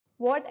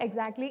What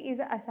exactly is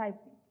a SIP?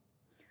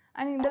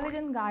 An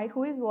intelligent guy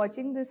who is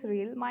watching this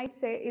reel might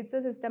say it's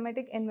a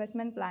systematic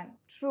investment plan.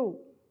 True,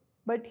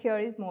 but here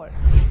is more.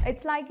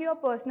 It's like your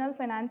personal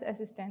finance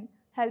assistant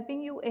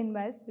helping you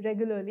invest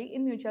regularly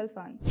in mutual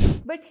funds.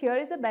 But here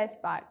is the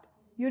best part.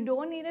 You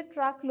don't need a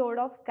truckload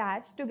of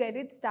cash to get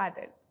it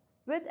started.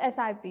 With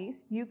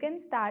SIPs, you can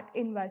start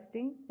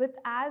investing with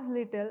as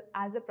little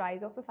as the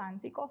price of a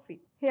fancy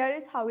coffee. Here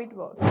is how it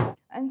works.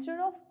 Instead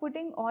of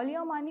putting all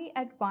your money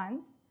at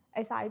once,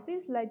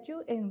 SIPs let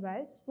you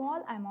invest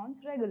small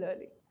amounts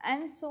regularly.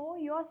 And so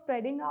you're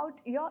spreading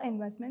out your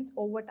investments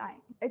over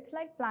time. It's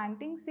like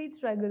planting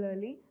seeds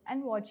regularly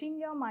and watching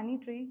your money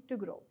tree to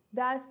grow.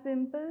 They are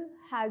simple,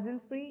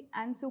 hassle-free,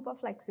 and super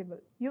flexible.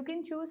 You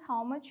can choose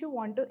how much you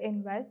want to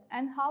invest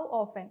and how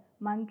often,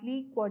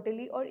 monthly,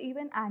 quarterly, or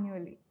even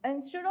annually.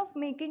 Instead of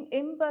making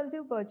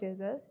impulsive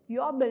purchases,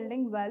 you are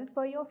building wealth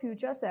for your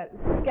future self.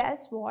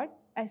 Guess what?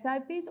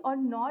 SIPs are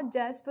not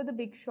just for the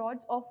big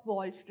shots of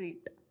Wall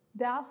Street.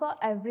 They are for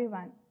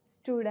everyone.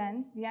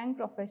 Students, young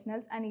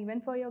professionals, and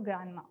even for your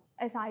grandma.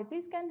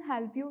 SIPs can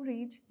help you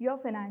reach your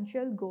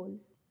financial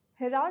goals.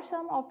 Here are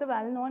some of the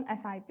well-known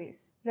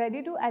SIPs.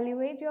 Ready to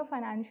elevate your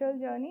financial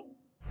journey?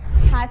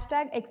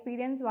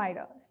 #experience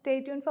VIDER.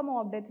 Stay tuned for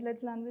more updates.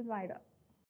 Let's learn with VIDER.